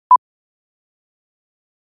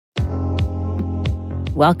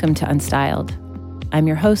Welcome to Unstyled. I'm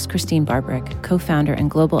your host, Christine Barbrick, co-founder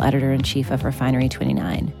and global editor-in-chief of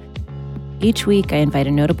Refinery29. Each week, I invite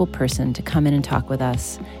a notable person to come in and talk with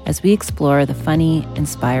us as we explore the funny,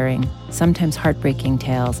 inspiring, sometimes heartbreaking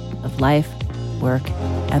tales of life, work,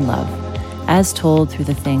 and love, as told through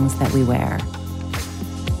the things that we wear.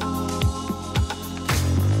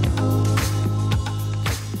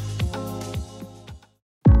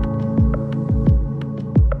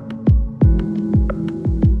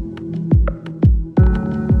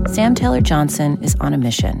 Sam Taylor-Johnson is on a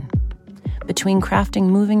mission. Between crafting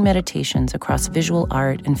moving meditations across visual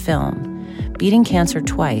art and film, beating cancer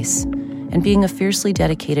twice, and being a fiercely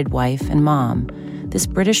dedicated wife and mom, this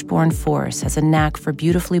British-born force has a knack for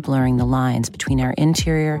beautifully blurring the lines between our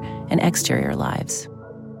interior and exterior lives.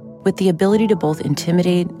 With the ability to both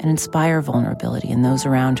intimidate and inspire vulnerability in those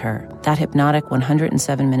around her, that hypnotic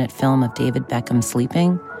 107-minute film of David Beckham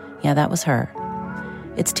sleeping, yeah, that was her.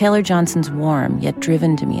 It's Taylor-Johnson's warm yet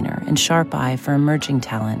driven demeanor and sharp eye for emerging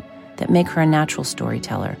talent that make her a natural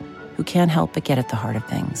storyteller who can't help but get at the heart of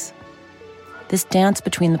things. This dance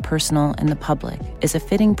between the personal and the public is a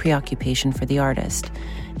fitting preoccupation for the artist,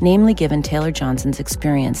 namely given Taylor-Johnson's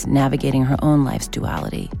experience navigating her own life's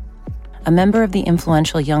duality. A member of the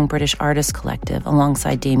influential Young British Artists Collective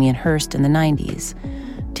alongside Damien Hirst in the 90s,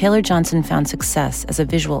 Taylor-Johnson found success as a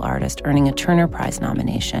visual artist, earning a Turner Prize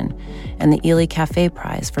nomination and the Ely Cafe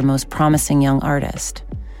Prize for Most Promising Young Artist.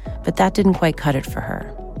 But that didn't quite cut it for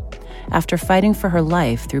her. After fighting for her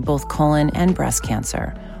life through both colon and breast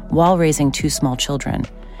cancer, while raising 2 small children,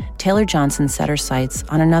 Taylor-Johnson set her sights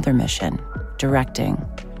on another mission, directing.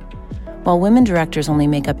 While women directors only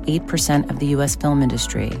make up 8% of the U.S. film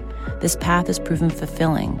industry, this path has proven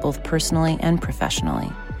fulfilling both personally and professionally,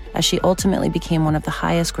 as she ultimately became one of the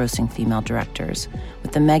highest-grossing female directors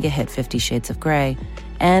with the mega-hit 50 Shades of Grey,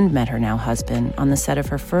 and met her now husband on the set of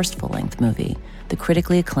her first full-length movie, the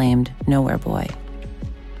critically acclaimed Nowhere Boy.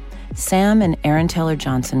 Sam and Aaron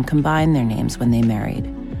Taylor-Johnson combined their names when they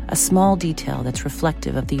married, a small detail that's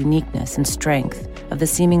reflective of the uniqueness and strength of the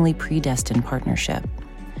seemingly predestined partnership.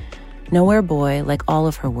 Nowhere Boy, like all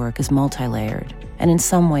of her work, is multi-layered, and in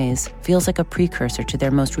some ways feels like a precursor to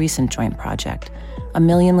their most recent joint project, A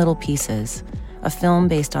Million Little Pieces, a film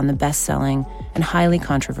based on the best-selling and highly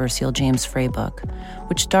controversial James Frey book,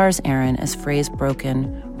 which stars Aaron as Frey's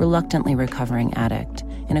broken, reluctantly recovering addict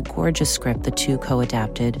in a gorgeous script the two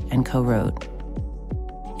co-adapted and co-wrote.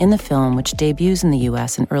 In the film, which debuts in the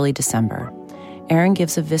U.S. in early December, Aaron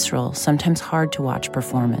gives a visceral, sometimes hard-to-watch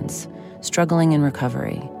performance, struggling in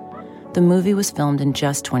recovery. The movie was filmed in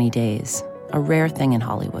just 20 days, a rare thing in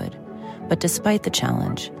Hollywood. But despite the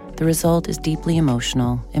challenge, the result is deeply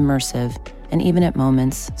emotional, immersive, and even at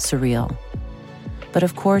moments, surreal. But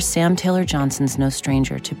of course, Sam Taylor-Johnson's no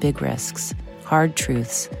stranger to big risks, hard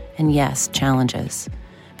truths, and yes, challenges.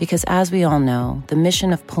 Because as we all know, the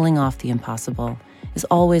mission of pulling off the impossible is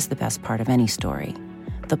always the best part of any story,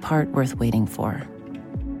 the part worth waiting for.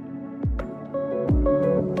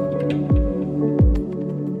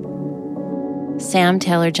 Sam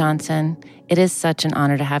Taylor-Johnson, it is such an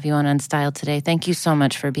honor to have you on Unstyled today. Thank you so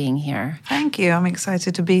much for being here. Thank you. I'm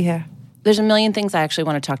excited to be here. There's a million things I actually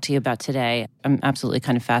want to talk to you about today. I'm absolutely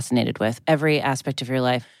kind of fascinated with every aspect of your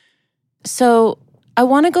life. So I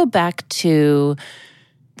want to go back to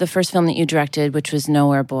the first film that you directed, which was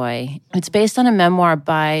Nowhere Boy. It's based on a memoir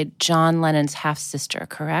by John Lennon's half-sister,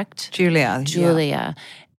 correct? Julia. Yeah.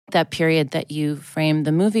 That period that you framed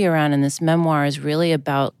the movie around in this memoir is really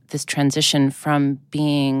about this transition from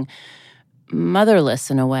being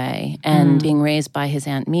motherless in a way and being raised by his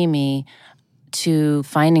Aunt Mimi to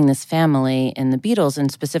finding this family in the Beatles,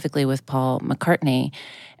 and specifically with Paul McCartney.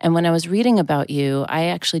 And when I was reading about you, I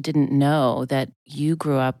actually didn't know that you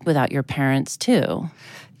grew up without your parents too.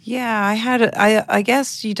 Yeah, I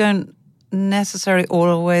guess you don't necessarily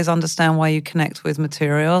always understand why you connect with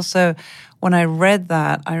material. So when I read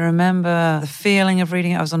that, I remember the feeling of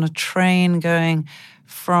reading it. I was on a train going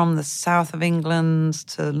from the south of England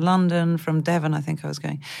to London, from Devon, I think I was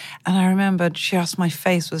going. And I remember just my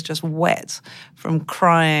face was just wet from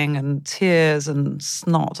crying and tears and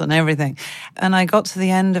snot and everything. And I got to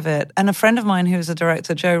the end of it. And a friend of mine who's a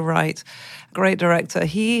director, Joe Wright, great director,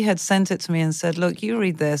 he had sent it to me and said, look, you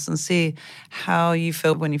read this and see how you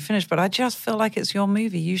feel when you finish, but I just feel like it's your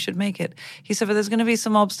movie. You should make it. He said, but there's going to be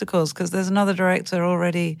some obstacles because there's another director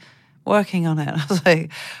already working on it. I was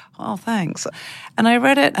like, oh, thanks. And I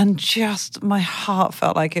read it and just my heart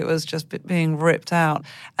felt like it was just being ripped out.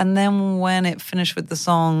 And then when it finished with the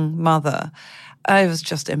song Mother, I was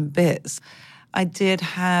just in bits. I did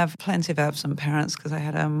have plenty of absent parents because I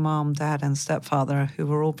had a mom, dad, and stepfather who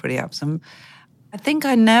were all pretty absent. I think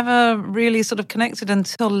I never really sort of connected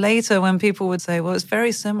until later when people would say, well, it's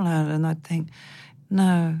very similar. And I'd think,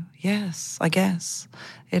 no, yes, I guess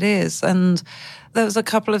it is. And there was a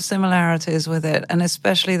couple of similarities with it. And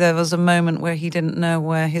especially there was a moment where he didn't know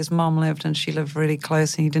where his mom lived and she lived really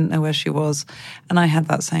close and he didn't know where she was. And I had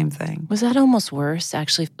that same thing. Was that almost worse,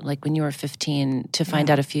 actually, like when you were 15, to find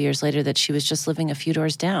out a few years later that she was just living a few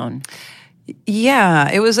doors down? Yeah,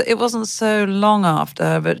 it wasn't so long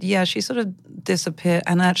after, but yeah, she sort of disappeared.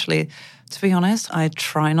 And actually, to be honest, I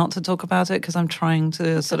try not to talk about it because I'm trying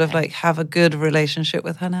to sort of like have a good relationship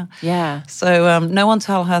with her now. Yeah. So no one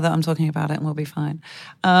tell her that I'm talking about it and we'll be fine.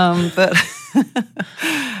 But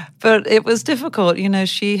but it was difficult. You know,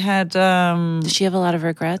 she had... Does she have a lot of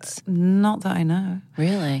regrets? Not that I know.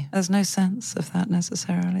 Really? There's no sense of that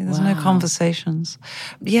necessarily. There's Wow. no conversations.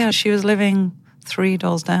 Yeah, she was living 3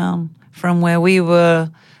 doors down from where we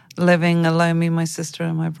were living alone, me, my sister,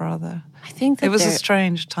 and my brother. I think that it was a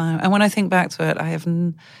strange time. And when I think back to it,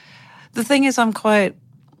 the thing is, I'm quite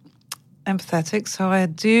empathetic, so I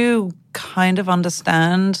do kind of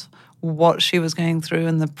understand what she was going through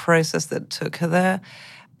and the process that took her there.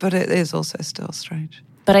 But it is also still strange.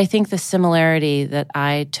 But I think the similarity that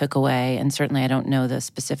I took away, and certainly I don't know the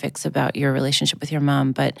specifics about your relationship with your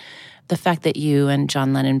mom, but the fact that you and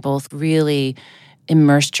John Lennon both really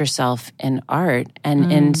immersed yourself in art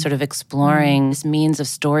and in sort of exploring this means of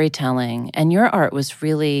storytelling. And your art was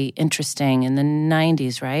really interesting in the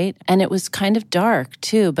 90s, right? And it was kind of dark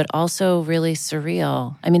too, but also really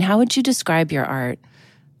surreal. I mean, how would you describe your art?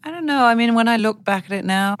 I don't know. I mean, when I look back at it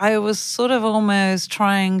now, I was sort of almost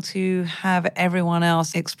trying to have everyone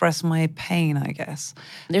else express my pain, I guess.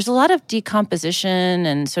 There's a lot of decomposition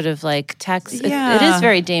and sort of like text. Yeah. It is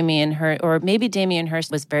very Damien Hirst, or maybe Damien Hirst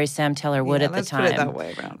was very Sam Taylor Wood at the time. Let's put it that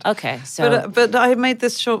way around. Okay, so... But I made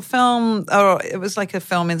this short film, or it was like a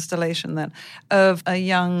film installation then, of a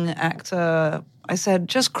young actor. I said,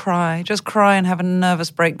 just cry and have a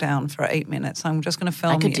nervous breakdown for 8 minets. I'm just going to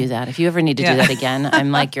film I could do that. If you ever need to do that again,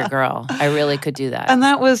 I'm like your girl. I really could do that. And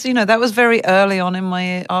that was, that was very early on in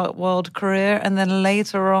my art world career. And then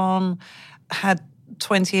later on, had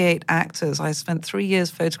 28 actors. I spent 3 years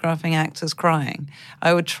photographing actors crying.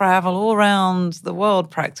 I would travel all around the world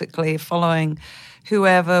practically following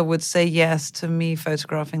whoever would say yes to me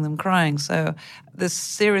photographing them crying. So this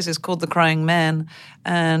series is called The Crying Men,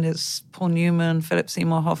 and it's Paul Newman, Philip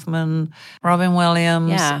Seymour Hoffman, Robin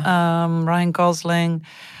Williams, Ryan Gosling.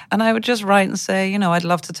 And I would just write and say, I'd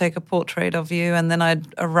love to take a portrait of you. And then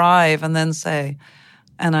I'd arrive and then say,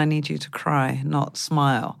 and I need you to cry, not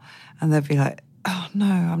smile. And they'd be like, oh, no,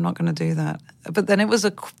 I'm not going to do that. But then it was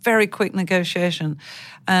a very quick negotiation.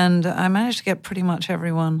 And I managed to get pretty much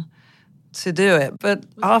everyone to do it. But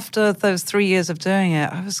after those 3 years of doing it,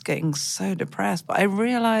 I was getting so depressed. But I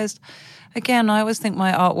realized, again, I always think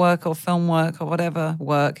my artwork or film work or whatever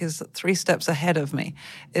work is 3 steps ahead of me.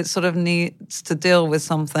 It sort of needs to deal with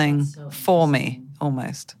something for me,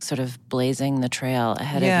 almost. Sort of blazing the trail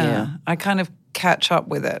ahead of you. I kind of catch up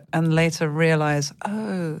with it and later realize,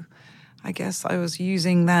 I guess I was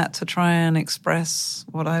using that to try and express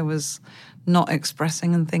what I was not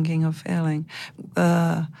expressing and thinking of feeling.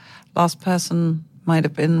 The last person might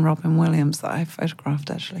have been Robin Williams that I photographed,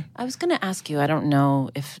 actually. I was going to ask you, I don't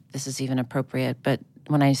know if this is even appropriate, but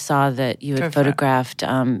when I saw that you had photographed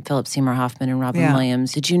Philip Seymour Hoffman and Robin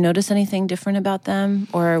Williams, did you notice anything different about them?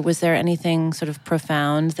 Or was there anything sort of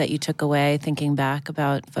profound that you took away thinking back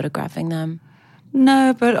about photographing them?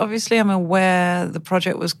 No, but obviously I'm aware the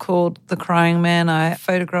project was called The Crying Men. I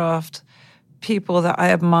photographed people that I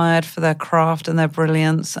admired for their craft and their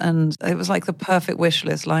brilliance, and it was like the perfect wish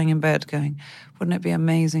list, lying in bed going, wouldn't it be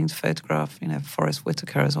amazing to photograph, Forrest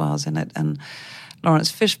Whitaker as well as in it, and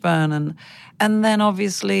Lawrence Fishburne, and then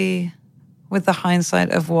obviously with the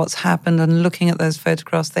hindsight of what's happened and looking at those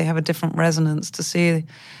photographs, they have a different resonance to see,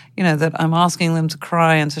 that I'm asking them to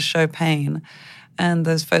cry and to show pain. And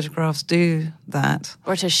those photographs do that.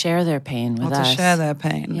 Or to share their pain with us. Or to share their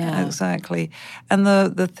pain, yeah. Exactly. And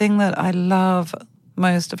the thing that I love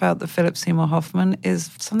most about the Philip Seymour Hoffman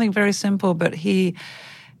is something very simple, but he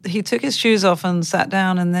took his shoes off and sat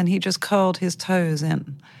down and then he just curled his toes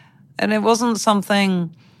in. And it wasn't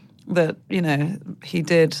something that, he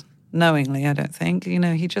did knowingly, I don't think.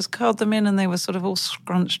 He just curled them in and they were sort of all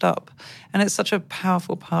scrunched up. And it's such a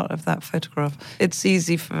powerful part of that photograph. It's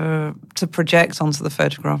easy to project onto the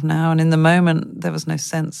photograph now. And in the moment, there was no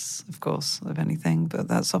sense, of course, of anything. But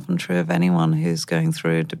that's often true of anyone who's going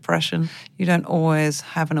through depression. You don't always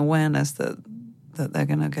have an awareness that they're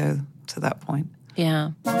going to go to that point.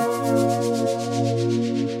 Yeah.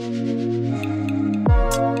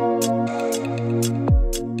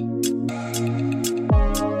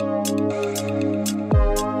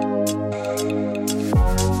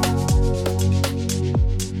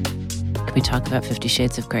 about 50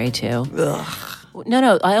 Shades of Grey too. Ugh.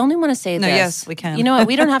 No, I only want to say No, this. yes, we can. You know what?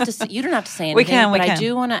 We don't have to. You don't have to say anything. We can. I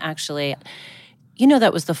do want to actually. You know,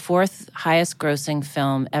 that was the 4th highest grossing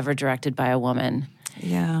film ever directed by a woman.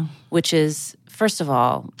 Yeah. Which is, first of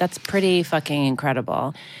all, that's pretty fucking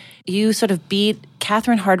incredible. You sort of beat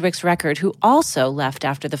Catherine Hardwicke's record, who also left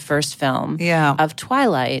after the first film of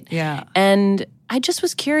Twilight. Yeah. And I just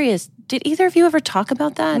was curious, did either of you ever talk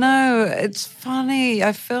about that? No, it's funny.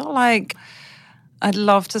 I feel like I'd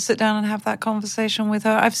love to sit down and have that conversation with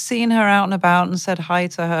her. I've seen her out and about and said hi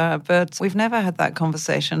to her, but we've never had that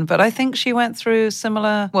conversation. But I think she went through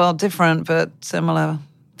similar, well, different, but similar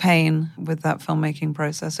pain with that filmmaking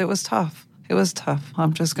process. It was tough. It was tough.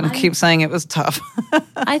 I'm just going to keep saying it was tough.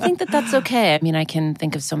 I think that that's okay. I mean, I can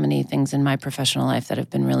think of so many things in my professional life that have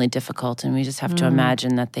been really difficult, and we just have to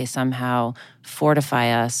imagine that they somehow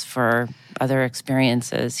fortify us for other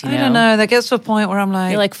experiences. I don't know. That gets to a point where I'm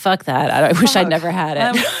like... You're like, fuck that. I wish I'd never had it.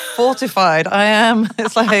 I'm fortified. I am.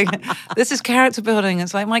 It's like, this is character building.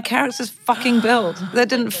 It's like, my character's fucking built. There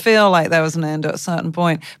didn't feel like there was an end at a certain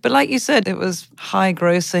point. But like you said, it was high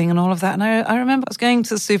grossing and all of that. And I remember I was going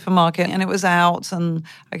to the supermarket and it was out, and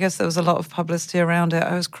I guess there was a lot of publicity around it.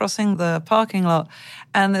 I was crossing the parking lot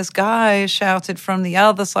and this guy shouted from the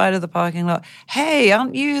other side of the parking lot, "Hey,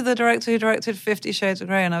 aren't you the director who directed 50 Shades of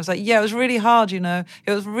Grey?" And I was like, "Yeah, it was really hard, you know.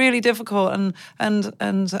 It was really difficult." And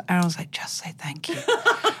Aaron was like, "Just say thank you.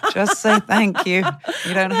 Just say thank you.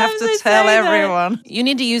 You don't have to tell everyone." You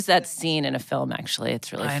need to use that scene in a film, actually.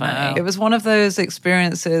 It's really funny. It was one of those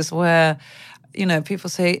experiences where, you know, people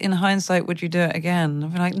say, in hindsight, would you do it again?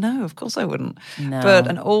 I'm like, no, of course I wouldn't. No. But,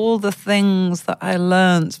 and all the things that I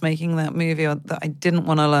learned making that movie or that I didn't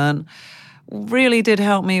want to learn really did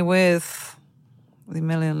help me with A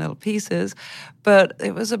Million Little Pieces. But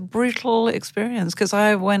it was a brutal experience because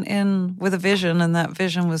I went in with a vision, and that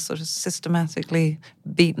vision was sort of systematically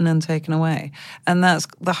beaten and taken away. And that's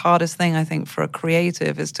the hardest thing, I think, for a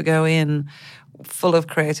creative, is to go in full of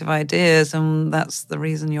creative ideas, and that's the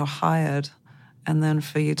reason you're hired. And then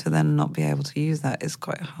for you to then not be able to use that is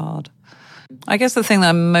quite hard. I guess the thing that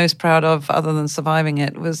I'm most proud of, other than surviving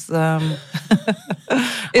it, was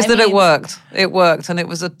it worked. It worked, and it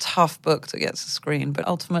was a tough book to get to screen, but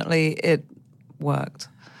ultimately it worked.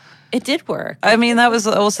 It did work. I mean, that was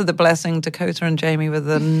also the blessing. Dakota and Jamie were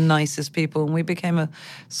the nicest people, and we became a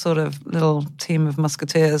sort of little team of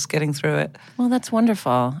musketeers getting through it. Well, that's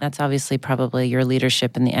wonderful. That's obviously probably your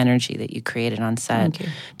leadership and the energy that you created on set,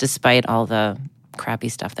 despite all the crappy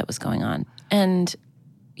stuff that was going on. And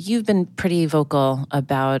you've been pretty vocal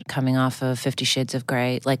about coming off of 50 Shades of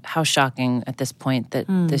Grey. Like, how shocking at this point that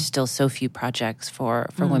there's still so few projects for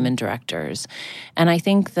women directors. And I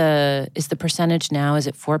think is the percentage now, is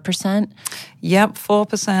it 4%? Yep,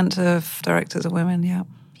 4% of directors are women, yeah.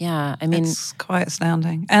 Yeah, I mean... It's quite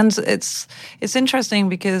astounding. And it's interesting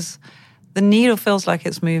because the needle feels like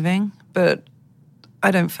it's moving, but I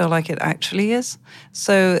don't feel like it actually is.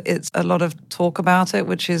 So it's a lot of talk about it,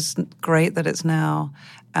 which is great that it's now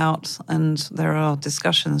out and there are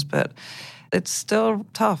discussions, but it's still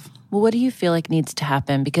tough. Well, what do you feel like needs to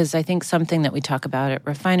happen? Because I think something that we talk about at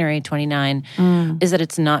Refinery 29 is that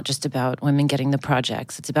it's not just about women getting the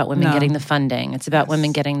projects. It's about women getting the funding. It's about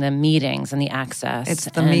women getting the meetings and the access. It's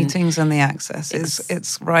the meetings and the access.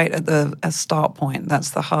 It's right at the start point.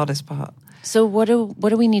 That's the hardest part. So what do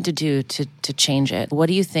we need to do to change it? What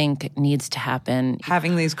do you think needs to happen?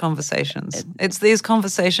 Having these conversations. It's these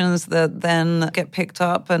conversations that then get picked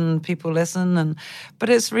up and people listen. But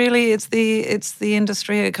it's really it's the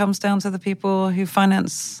industry. It comes down to the people who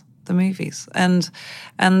finance the movies, and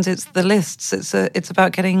it's the lists. It's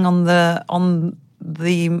about getting on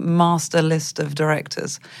the master list of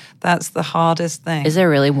directors. That's the hardest thing. Is there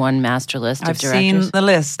really one master list of directors? I've seen the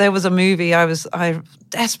list. There was a movie I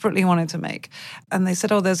desperately wanted to make, and they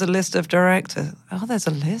said, "Oh, there's a list of directors." Oh, there's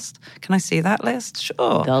a list? Can I see that list?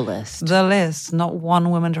 Sure. The list. The list. Not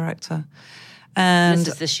one woman director. And this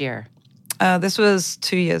is this year. This was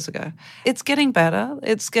 2 years ago. It's getting better.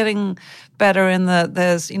 It's getting better in that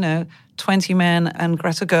there's 20 men and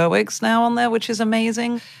Greta Gerwig's now on there, which is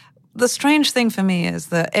amazing. The strange thing for me is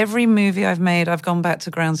that every movie I've made, I've gone back to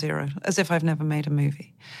ground zero, as if I've never made a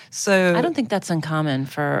movie. So I don't think that's uncommon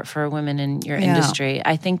for women in your industry.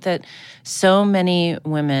 I think that so many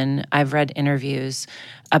women, I've read interviews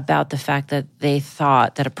about the fact that they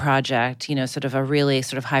thought that a project, sort of a really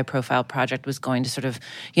sort of high profile project was going to sort of,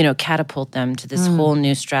 catapult them to this whole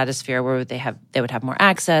new stratosphere where they would have more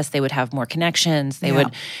access, they would have more connections, they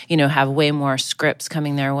would, have way more scripts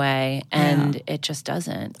coming their way. And it just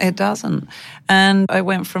doesn't. It doesn't. And I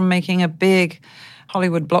went from making a big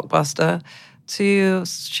Hollywood blockbuster to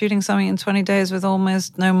shooting something in 20 days with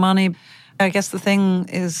almost no money. I guess the thing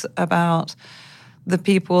is about the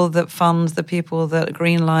people that fund, the people that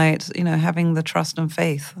greenlight, having the trust and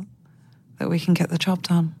faith that we can get the job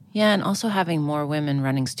done. Yeah, and also having more women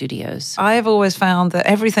running studios. I've always found that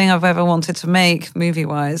everything I've ever wanted to make,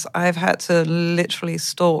 movie-wise, I've had to literally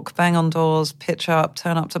stalk, bang on doors, pitch up,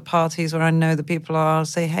 turn up to parties where I know the people are,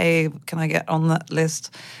 say, hey, can I get on that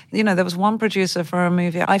list? There was one producer for a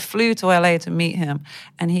movie. I flew to LA to meet him,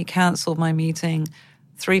 and he cancelled my meeting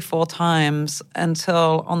 3-4 times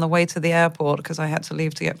until on the way to the airport, because I had to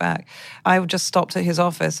leave to get back. I just stopped at his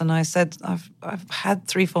office and I said, I've had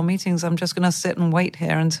 3-4 meetings. I'm just going to sit and wait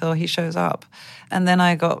here until he shows up. And then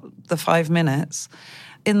I got the 5 minutes.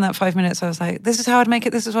 In that 5 minutes, I was like, this is how I'd make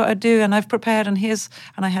it. This is what I'd do. And I've prepared. And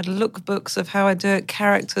I had lookbooks of how I do it,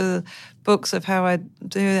 character books of how I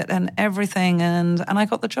do it and everything. And I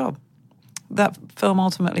got the job. That film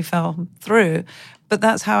ultimately fell through. But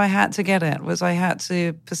that's how I had to get it, was I had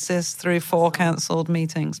to persist through 4 cancelled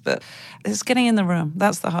meetings. But it's getting in the room.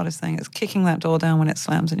 That's the hardest thing. It's kicking that door down when it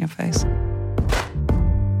slams in your face.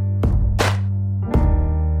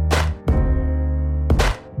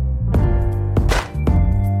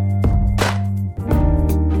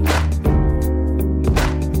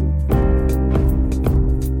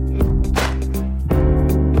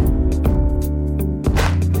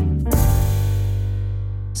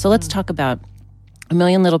 So let's talk about A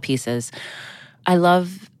Million Little Pieces. I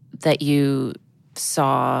love that you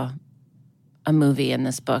saw a movie in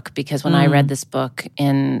this book, because when I read this book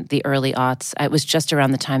in the early aughts, it was just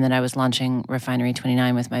around the time that I was launching Refinery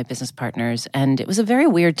 29 with my business partners, and it was a very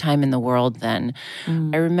weird time in the world then.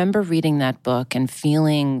 I remember reading that book and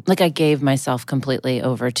feeling like I gave myself completely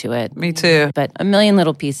over to it. Me too. But A Million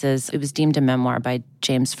Little Pieces, it was deemed a memoir by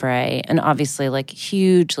James Frey, and obviously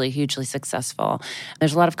hugely, hugely successful.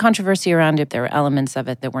 There's a lot of controversy around it. There were elements of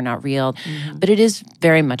it that were not real, but it is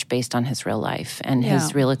very much based on his real life and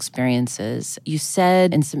his real experiences. You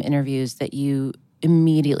said in some interviews that you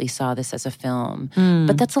immediately saw this as a film,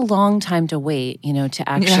 but that's a long time to wait, to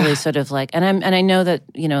actually sort of and I know that,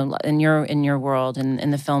 in your world,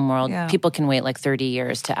 in the film world, people can wait 30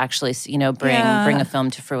 years to actually, bring a film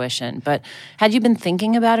to fruition. But had you been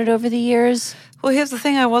thinking about it over the years? Well, here's the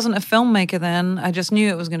thing. I wasn't a filmmaker then. I just knew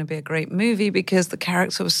it was going to be a great movie because the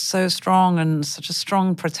character was so strong and such a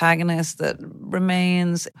strong protagonist that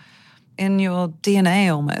remains in your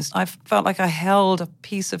DNA almost. I felt like I held a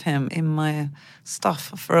piece of him in my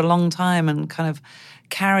stuff for a long time and kind of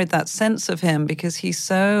carried that sense of him because he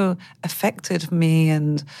so affected me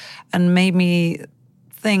and made me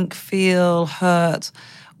think, feel, hurt,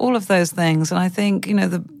 all of those things. And I think,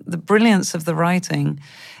 the brilliance of the writing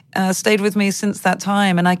stayed with me since that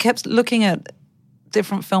time. And I kept looking at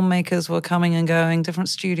different filmmakers were coming and going, different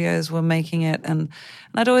studios were making it. And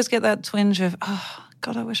I'd always get that twinge of, oh,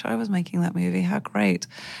 God, I wish I was making that movie. How great.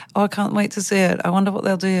 Oh, I can't wait to see it. I wonder what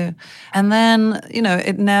they'll do. And then,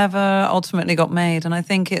 it never ultimately got made. And I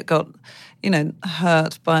think it got,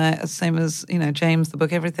 hurt by, same as, James, the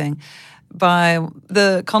book, everything, by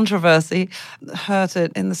the controversy, hurt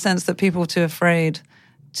it in the sense that people were too afraid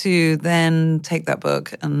to then take that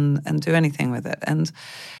book and do anything with it. And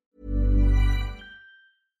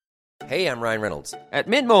Hey, I'm Ryan Reynolds. At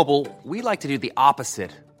Mint Mobile, we like to do the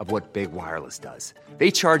opposite of what Big Wireless does.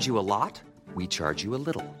 They charge you a lot, we charge you a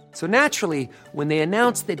little. So naturally, when they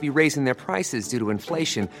announced they'd be raising their prices due to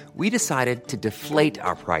inflation, we decided to deflate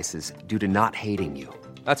our prices due to not hating you.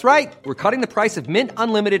 That's right. We're cutting the price of Mint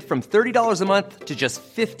Unlimited from $30 a month to just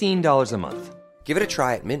 $15 a month. Give it a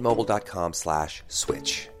try at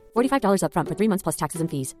mintmobile.com/switch. $45 up front for 3 months plus taxes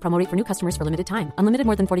and fees. Promo rate for new customers for limited time. Unlimited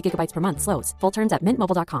more than 40 gigabytes per month. Slows full terms at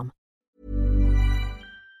mintmobile.com.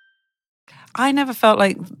 I never felt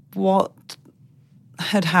like what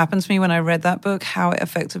had happened to me when I read that book, how it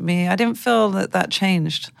affected me. I didn't feel that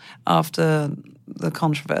changed after the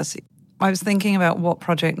controversy. I was thinking about what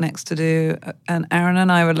project next to do, and Aaron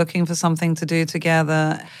and I were looking for something to do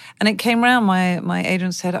together. And it came around, my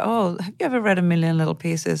agent said, oh, have you ever read A Million Little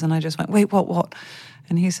Pieces? And I just went, wait, what?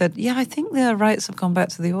 And he said, yeah, I think the rights have gone back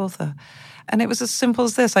to the author. And it was as simple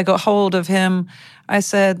as this. I got hold of him. I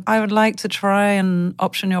said, I would like to try and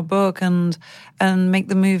option your book and make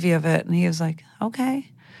the movie of it. And he was like,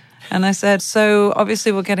 okay. And I said, so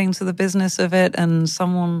obviously we're getting to the business of it and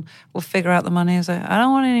someone will figure out the money. I was like, I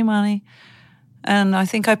don't want any money. And I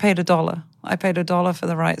think I paid $1 I paid $1 for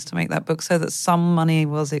the rights to make that book so that some money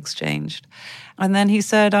was exchanged. And then he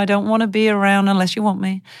said, I don't want to be around unless you want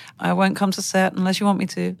me. I won't come to set unless you want me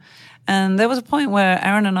to. And there was a point where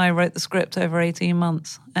Aaron and I wrote the script over 18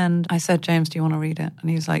 months. And I said, James, do you want to read it? And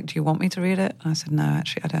he was like, do you want me to read it? And I said, no,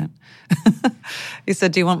 actually, I don't. He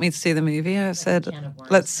said, do you want me to see the movie? I said,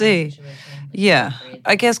 let's see. Yeah,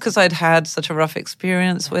 I guess because I'd had such a rough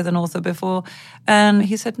experience with an author before. And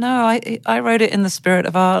he said, no, I wrote it in the spirit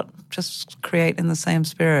of art. Just create in the same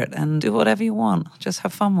spirit and do whatever you want. Just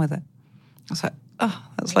have fun with it. I was like, oh,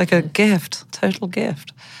 that's like a gift, total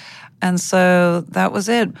gift. And so that was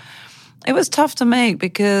it. It was tough to make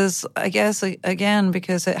because, I guess, again,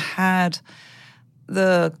 because it had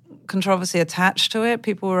the controversy attached to it.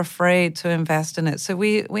 People were afraid to invest in it. So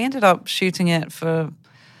we ended up shooting it for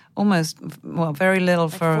almost, well, very little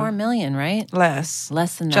like for $4 million, right? Less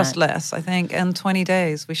than that. Just less, I think. And 20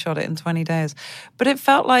 days. We shot it in 20 days. But it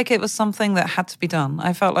felt like it was something that had to be done.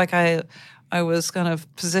 I felt like I was kind of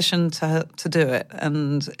positioned to do it,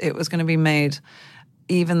 and it was going to be made,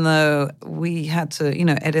 even though we had to,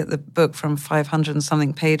 edit the book from 500 and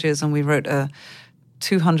something pages, and we wrote a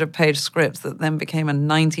 200-page script that then became a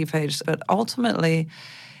 90-page. But ultimately,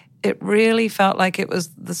 it really felt like it was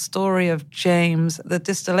the story of James. The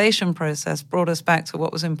distillation process brought us back to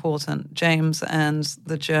what was important, James and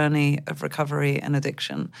the journey of recovery and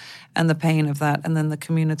addiction and the pain of that, and then the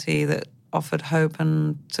community that offered hope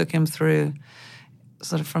and took him through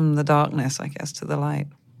sort of from the darkness, I guess, to the light.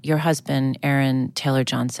 Your husband, Aaron Taylor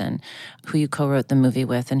Johnson, who you co-wrote the movie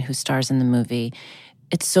with and who stars in the movie,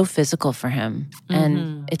 it's so physical for him.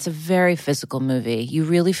 And it's a very physical movie. You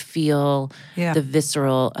really feel the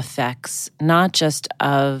visceral effects, not just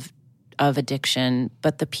of addiction,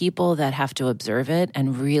 but the people that have to observe it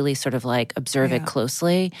and really sort of like observe it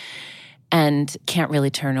closely and can't really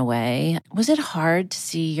turn away. Was it hard to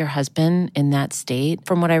see your husband in that state?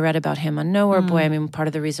 From what I read about him on Nowhere Boy, I mean, part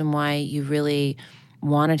of the reason why you really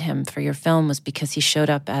wanted him for your film was because he showed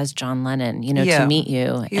up as John Lennon, to meet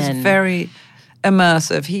you. He's very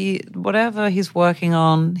immersive. Whatever he's working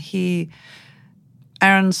on,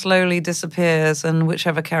 Aaron slowly disappears and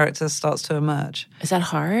whichever character starts to emerge. Is that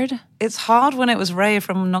hard? It's hard when it was Ray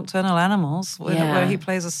from Nocturnal Animals, where he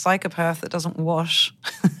plays a psychopath that doesn't wash.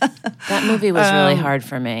 That movie was really hard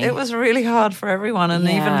for me. It was really hard for everyone, and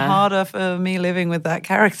even harder for me living with that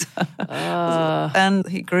character. And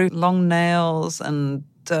he grew long nails and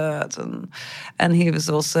dirt, and he was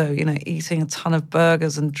also, eating a ton of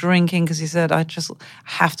burgers and drinking because he said, I just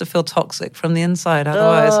have to feel toxic from the inside.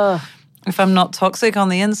 Otherwise, if I'm not toxic on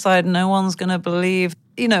the inside, no one's going to believe.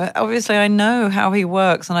 Obviously I know how he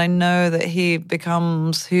works and I know that he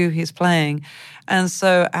becomes who he's playing. And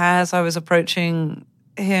so as I was approaching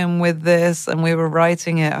him with this and we were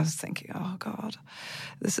writing it, I was thinking, oh God,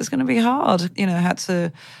 this is going to be hard. I had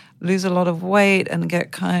to lose a lot of weight and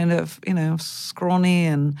get kind of, scrawny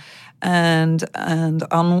and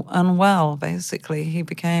unwell, basically. He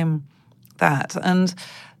became that. And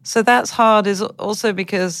so that's hard is also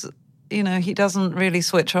because, he doesn't really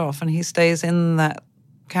switch off and he stays in that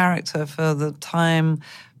character for the time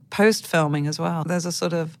post-filming as well. There's a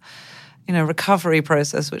sort of, recovery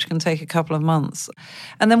process which can take a couple of months.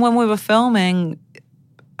 And then when we were filming,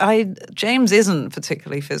 James isn't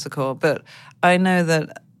particularly physical, but I know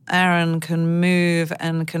that Aaron can move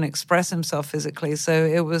and can express himself physically. So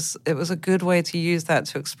it was a good way to use that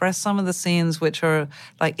to express some of the scenes which are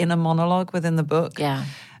like in a monologue within the book. Yeah.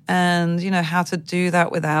 And, how to do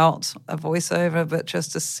that without a voiceover, but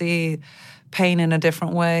just to see pain in a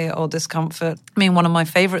different way or discomfort. I mean, one of my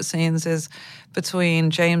favorite scenes is between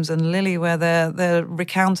James and Lily where they're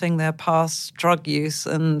recounting their past drug use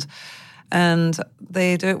and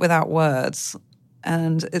they do it without words.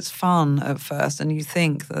 And it's fun at first. And you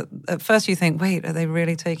think, wait, are they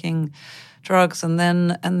really taking drugs? And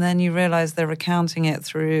then you realize they're recounting it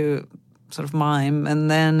through sort of mime,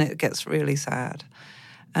 and then it gets really sad.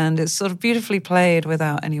 And it's sort of beautifully played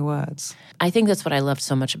without any words. I think that's what I loved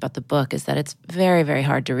so much about the book is that it's very, very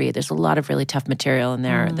hard to read. There's a lot of really tough material in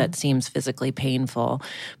there that seems physically painful,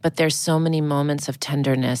 but there's so many moments of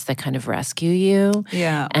tenderness that kind of rescue you.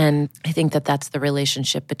 Yeah. And I think that that's the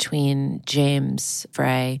relationship between James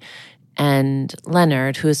Frey and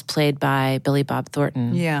Leonard, who is played by Billy Bob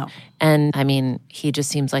Thornton. Yeah. And, I mean, he just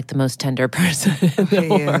seems like the most tender person in the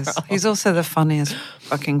world. Is. He's also the funniest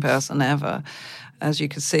fucking person ever, as you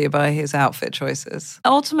could see by his outfit choices.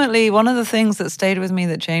 Ultimately, one of the things that stayed with me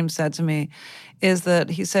that James said to me is that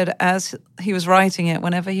he said as he was writing it,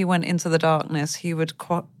 whenever he went into the darkness, he would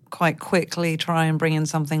quite quickly try and bring in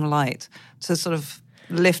something light to sort of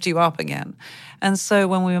lift you up again. And so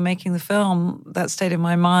when we were making the film, that stayed in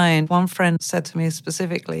my mind. One friend said to me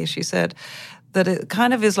specifically, she said that it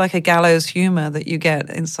kind of is like a gallows humor that you get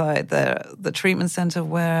inside the treatment center,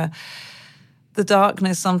 where the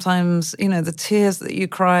darkness sometimes, the tears that you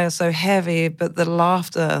cry are so heavy, but the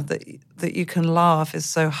laughter that you can laugh is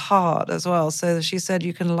so hard as well. So she said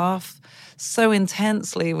you can laugh so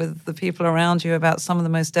intensely with the people around you about some of the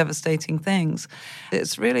most devastating things.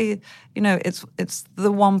 It's really, it's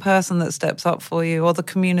the one person that steps up for you, or the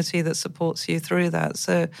community that supports you through that.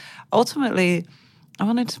 So ultimately, I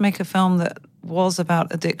wanted to make a film that was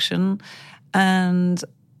about addiction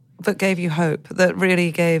but gave you hope, that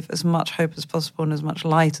really gave as much hope as possible and as much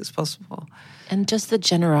light as possible. And just the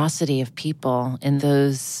generosity of people in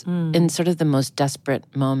those, in sort of the most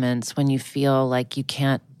desperate moments when you feel like you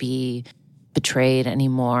can't be betrayed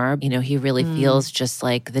anymore. He really feels just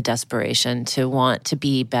like the desperation to want to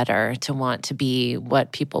be better, to want to be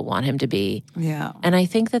what people want him to be. Yeah. And I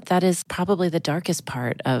think that is probably the darkest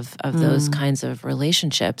part of those kinds of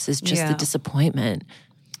relationships, is just the disappointment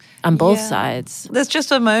on both sides. There's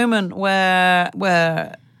just a moment where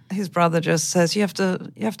his brother just says, you have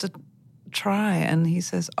to try. And he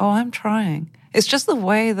says, oh, I'm trying. It's just the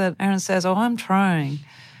way that Aaron says, oh, I'm trying,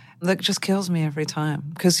 that just kills me every time.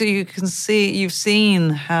 Because you've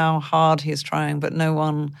seen how hard he's trying, but no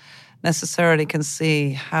one necessarily can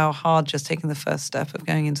see how hard just taking the first step of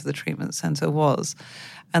going into the treatment center was.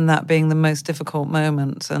 And that being the most difficult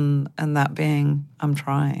moment, and that being, I'm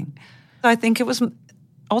trying. I think it was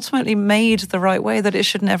ultimately made the right way, that it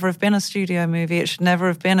should never have been a studio movie. It should never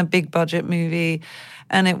have been a big budget movie.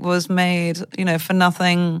 And it was made, for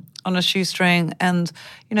nothing, on a shoestring. And,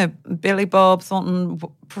 Billy Bob Thornton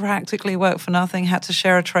practically worked for nothing, had to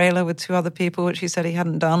share a trailer with 2 other people, which he said he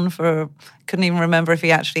hadn't done couldn't even remember if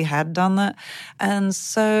he actually had done that. And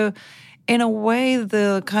so in a way,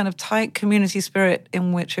 the kind of tight community spirit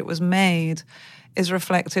in which it was made is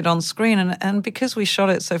reflected on screen. And because we shot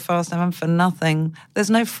it so fast and for nothing, there's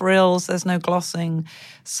no frills, there's no glossing.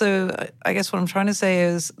 So I guess what I'm trying to say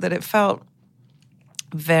is that it felt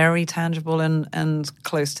very tangible and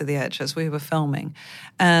close to the edge as we were filming.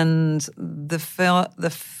 And the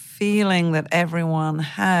feeling that everyone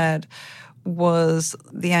had was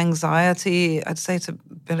the anxiety. I'd say to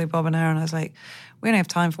Billy Bob and Aaron, I was like, we only have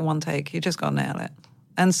time for one take. You just got to nail it.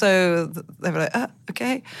 And so they were like,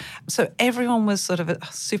 okay. So everyone was sort of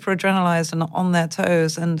super adrenalized and on their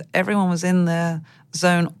toes, and everyone was in their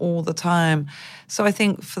zone all the time. So I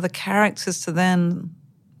think for the characters to then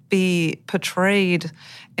be portrayed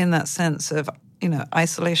in that sense of,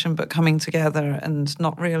 isolation but coming together and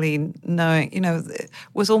not really knowing, it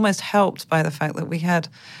was almost helped by the fact that we had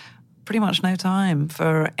pretty much no time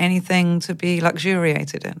for anything to be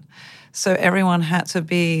luxuriated in. So everyone had to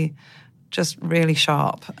be just really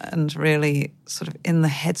sharp and really sort of in the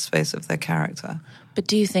headspace of their character. But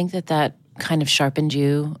do you think that kind of sharpened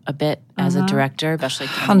you a bit as a director, especially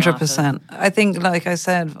 100%. I think, like I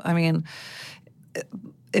said,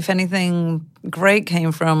 if anything great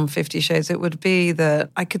came from 50 Shades, it would be that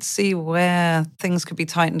I could see where things could be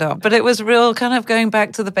tightened up. But it was real kind of going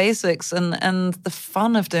back to the basics and the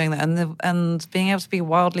fun of doing that and being able to be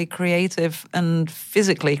wildly creative and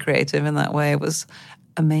physically creative in that way was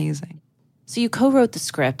amazing. So you co-wrote the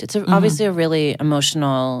script. It's obviously a really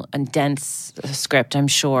emotional and dense script, I'm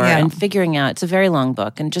sure. Yeah. And figuring out, it's a very long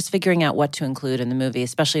book, and just figuring out what to include in the movie,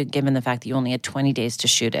 especially given the fact that you only had 20 days to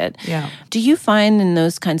shoot it. Yeah. Do you find in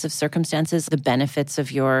those kinds of circumstances the benefits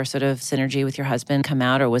of your sort of synergy with your husband come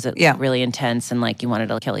out, or was it really intense and like you wanted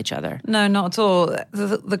to kill each other? No, not at all.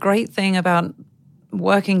 The great thing about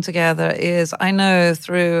working together is I know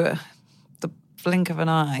through the blink of an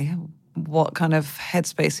eye what kind of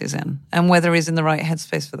headspace he's in and whether he's in the right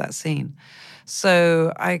headspace for that scene.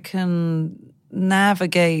 So I can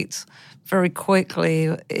navigate very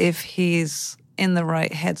quickly if he's in the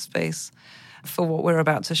right headspace for what we're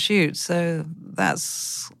about to shoot. So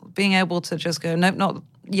that's being able to just go, nope, not,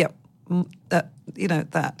 yep, that,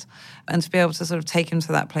 that. And to be able to sort of take him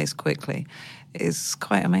to that place quickly is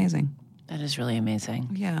quite amazing. That is really amazing.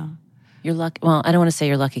 Yeah. You're lucky. Well, I don't want to say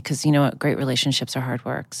you're lucky because you know what? Great relationships are hard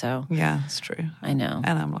work. So yeah, it's true. I know.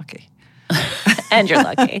 And I'm lucky. And you're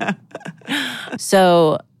lucky.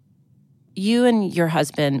 So you and your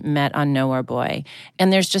husband met on Nowhere Boy.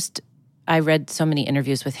 And I read so many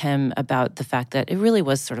interviews with him about the fact that it really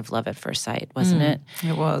was sort of love at first sight, wasn't it?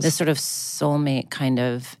 It was. This sort of soulmate kind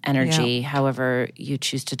of energy, however you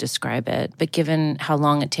choose to describe it. But given how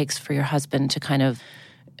long it takes for your husband to kind of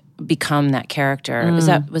become that character. Was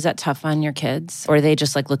that tough on your kids? Or they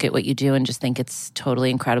just like look at what you do and just think it's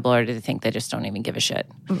totally incredible, or do they think they just don't even give a shit?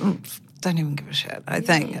 don't even give a shit, I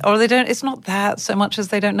think. Or they don't, it's not that so much as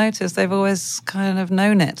they don't notice. They've always kind of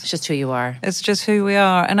known it. It's just who you are. It's just who we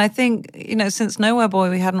are. And I think, since Nowhere Boy,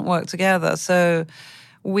 we hadn't worked together. So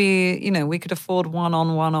we could afford one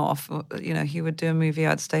on, one off. He would do a movie,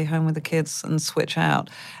 I'd stay home with the kids and switch out.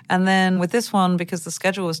 And then with this one, because the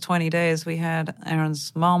schedule was 20 days, we had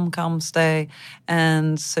Aaron's mom come stay.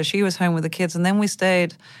 And so she was home with the kids. And then we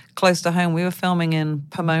stayed close to home. We were filming in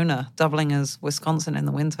Pomona, doubling as Wisconsin in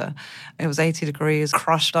the winter. It was 80 degrees,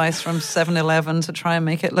 crushed ice from 7-Eleven to try and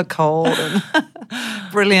make it look cold. And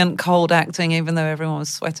brilliant cold acting, even though everyone was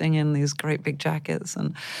sweating in these great big jackets.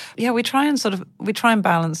 And we try and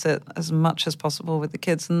balance it as much as possible with the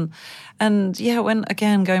kids. And when,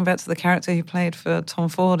 again, going back to the character he played for Tom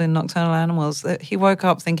Ford in Nocturnal Animals, he woke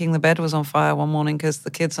up thinking the bed was on fire one morning because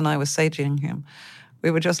the kids and I were saging him. We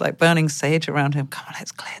were just like burning sage around him. Come on,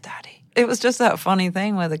 it's clear, Daddy. It was just that funny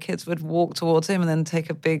thing where the kids would walk towards him and then take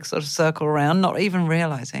a big sort of circle around, not even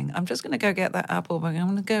realizing, I'm just going to go get that apple, but I'm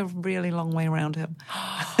going to go a really long way around him.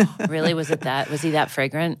 Really? Was it that? Was he that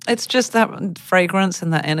fragrant? It's just that fragrance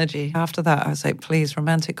and that energy. After that, I was like, please,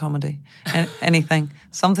 romantic comedy. Anything.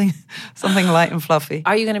 Something light and fluffy.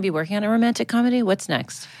 Are you going to be working on a romantic comedy? What's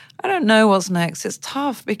next? I don't know what's next. It's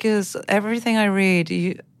tough because everything I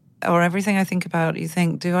read, or everything I think about, you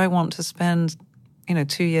think, do I want to spend,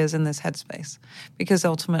 2 years in this headspace? Because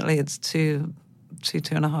ultimately it's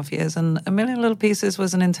 2.5 years. And A Million Little Pieces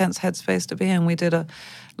was an intense headspace to be in. We did a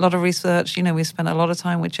lot of research. We spent a lot of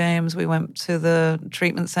time with James. We went to the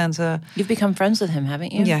treatment center. You've become friends with him,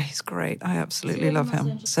 haven't you? Yeah, he's great. I absolutely love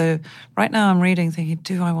him. So right now I'm reading thinking,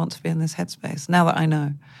 do I want to be in this headspace now that I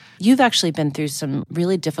know? You've actually been through some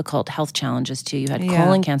really difficult health challenges too. You had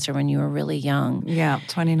colon cancer when you were really young. Yeah,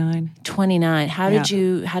 29. 29. How did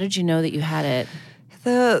you know that you had it?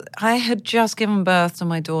 I had just given birth to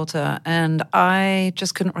my daughter and I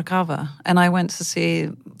just couldn't recover. And I went to see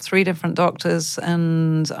 3 different doctors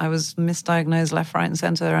and I was misdiagnosed left, right, and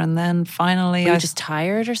center. And then finally... Were you just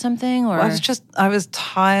tired or something? Or I was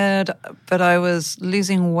tired, but I was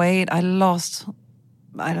losing weight. I lost,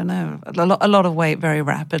 I don't know, a lot of weight very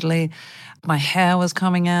rapidly. My hair was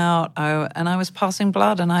coming out, and I was passing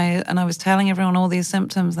blood, and I was telling everyone all these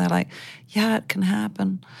symptoms. They're like, yeah, it can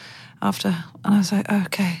happen. And I was like,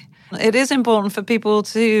 okay. It is important for people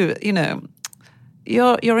to,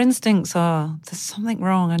 your instincts are, there's something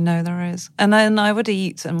wrong, I know there is. And then I would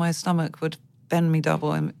eat and my stomach would bend me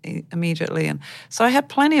double immediately. And so I had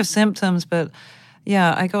plenty of symptoms, but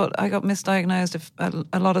yeah, I got misdiagnosed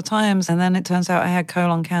a lot of times. And then it turns out I had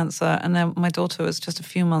colon cancer. And then my daughter was just a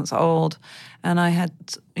few months old and I had,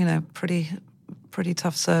 pretty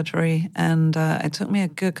tough surgery, and it took me a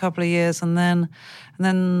good couple of years, and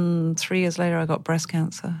then 3 years later I got breast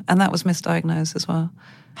cancer, and that was misdiagnosed as well.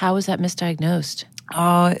 How was that misdiagnosed?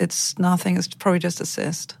 Oh, it's nothing. It's probably just a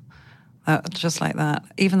cyst, just like that,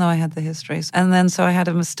 even though I had the histories. And then so I had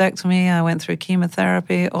a mastectomy, I went through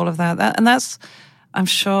chemotherapy, all of that. And that's, I'm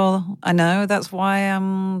sure, I know, that's why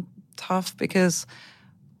I'm tough, because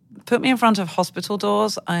put me in front of hospital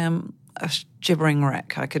doors, I am a gibbering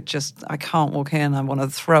wreck. I can't walk in. I want to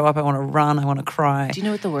throw up. I want to run. I want to cry. Do you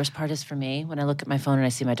know what the worst part is for me? When I look at my phone and I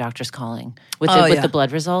see my doctor's calling with the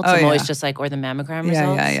blood results, I'm always just like, or the mammogram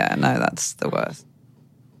results. Yeah. No, that's the worst.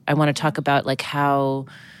 I want to talk about like how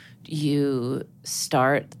you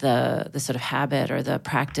start the sort of habit or the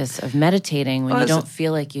practice of meditating when you don't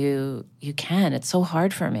feel like you can. It's so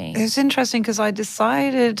hard for me. It's interesting because I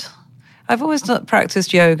decided... I've always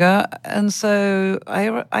practiced yoga, and so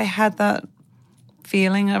I had that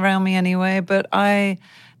feeling around me anyway, but I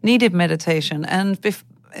needed meditation. And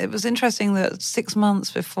it was interesting that 6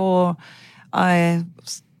 months before I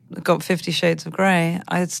got 50 Shades of Grey,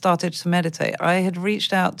 I had started to meditate. I had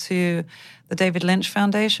reached out to the David Lynch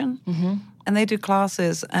Foundation, and they do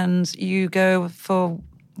classes, and you go for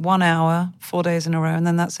 1 hour, 4 days in a row, and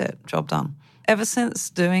then that's it, job done. Ever since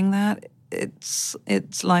doing that,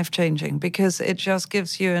 it's life-changing because it just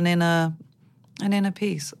gives you an inner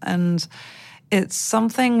peace. And it's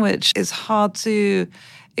something which is hard to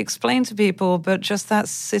explain to people, but just that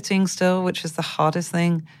sitting still, which is the hardest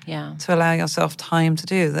thing to allow yourself time to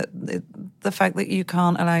do, the fact that you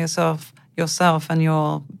can't allow yourself and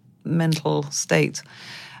your mental state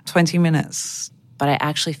 20 minutes. But I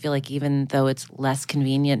actually feel like even though it's less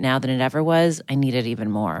convenient now than it ever was, I need it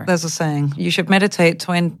even more. There's a saying, you should meditate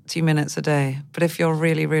 20 minutes a day, but if you're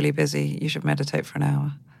really, really busy, you should meditate for an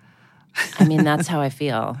hour. I mean, that's how I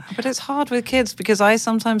feel. But it's hard with kids because I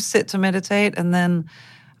sometimes sit to meditate and then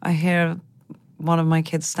I hear one of my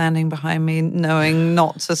kids standing behind me, knowing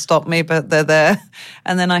not to stop me, but they're there.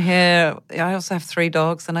 And then I also have 3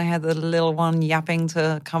 dogs, and I had the little one yapping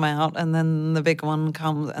to come out, and then the big one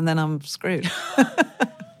comes, and then I'm screwed.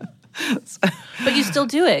 But you still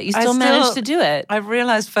do it. You still manage to do it. I've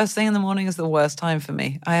realized first thing in the morning is the worst time for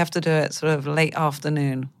me. I have to do it sort of late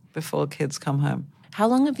afternoon before kids come home. How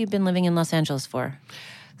long have you been living in Los Angeles for?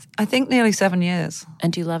 I think nearly 7 years.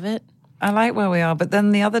 And do you love it? I like where we are. But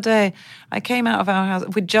then the other day, I came out of our house.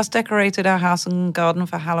 We'd just decorated our house and garden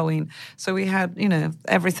for Halloween. So we had,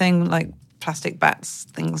 everything like plastic bats,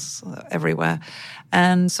 things everywhere.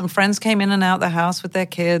 And some friends came in and out the house with their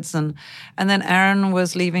kids. And then Aaron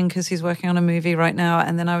was leaving because he's working on a movie right now.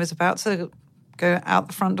 And then I was about to go out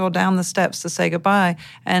the front door, down the steps to say goodbye.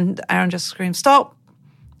 And Aaron just screamed, "Stop!"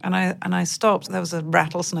 And I stopped. There was a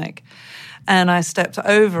rattlesnake. And I stepped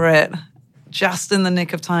over it just in the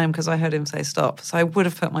nick of time because I heard him say stop. So I would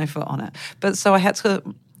have put my foot on it. But so I had to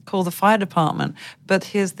call the fire department. But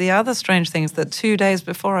here's the other strange thing is that 2 days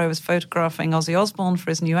before I was photographing Ozzy Osbourne for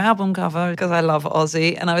his new album cover because I love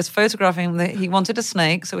Ozzy. And I was photographing he wanted a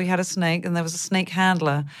snake. So we had a snake and there was a snake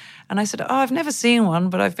handler. And I said, I've never seen one,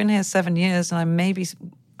 but I've been here 7 years and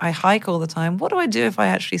I hike all the time. What do I do if I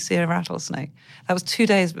actually see a rattlesnake? That was 2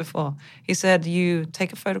 days before. He said, you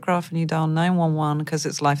take a photograph and you dial 911 because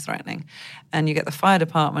it's life-threatening. And you get the fire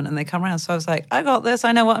department and they come around. So I was like, I got this.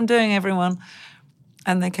 I know what I'm doing, everyone.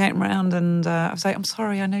 And they came around and I was like, I'm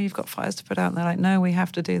sorry, I know you've got fires to put out. And they're like, no, we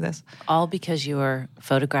have to do this. All because you were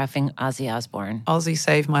photographing Ozzy Osbourne. Ozzy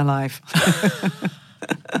saved my life.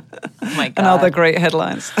 Oh my God. And other great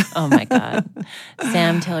headlines. Oh my God.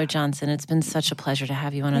 Sam Taylor Johnson, it's been such a pleasure to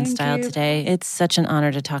have you on Unstyled today. It's such an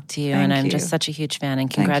honor to talk to you. Thank and I'm you. just such a huge fan. And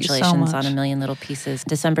Thank you congratulations so much. on A Million Little Pieces.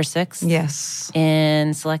 December 6th? Yes.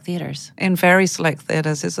 In select theaters. In very select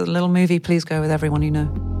theaters. It's a little movie. Please go with everyone you know.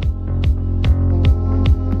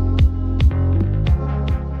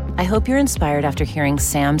 I hope you're inspired after hearing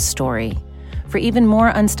Sam's story. For even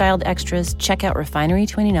more Unstyled extras, check out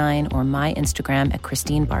Refinery29 or my Instagram at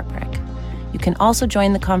Christine Barbrick. You can also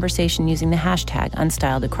join the conversation using the hashtag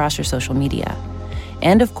Unstyled across your social media.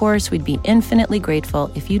 And of course, we'd be infinitely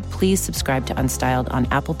grateful if you'd please subscribe to Unstyled on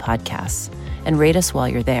Apple Podcasts and rate us while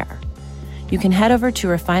you're there. You can head over to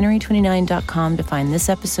Refinery29.com to find this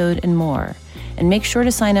episode and more. And make sure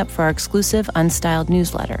to sign up for our exclusive Unstyled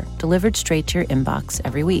newsletter, delivered straight to your inbox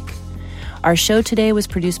every week. Our show today was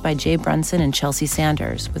produced by Jay Brunson and Chelsea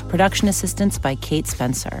Sanders, with production assistance by Kate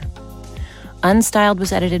Spencer. Unstyled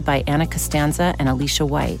was edited by Anna Costanza and Alicia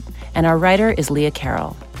White, and our writer is Leah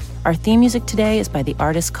Carroll. Our theme music today is by the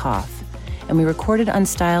artist Koff, and we recorded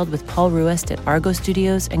Unstyled with Paul Ruist at Argo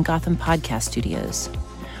Studios and Gotham Podcast Studios.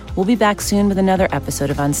 We'll be back soon with another episode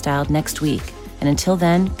of Unstyled next week, and until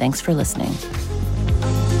then, thanks for listening.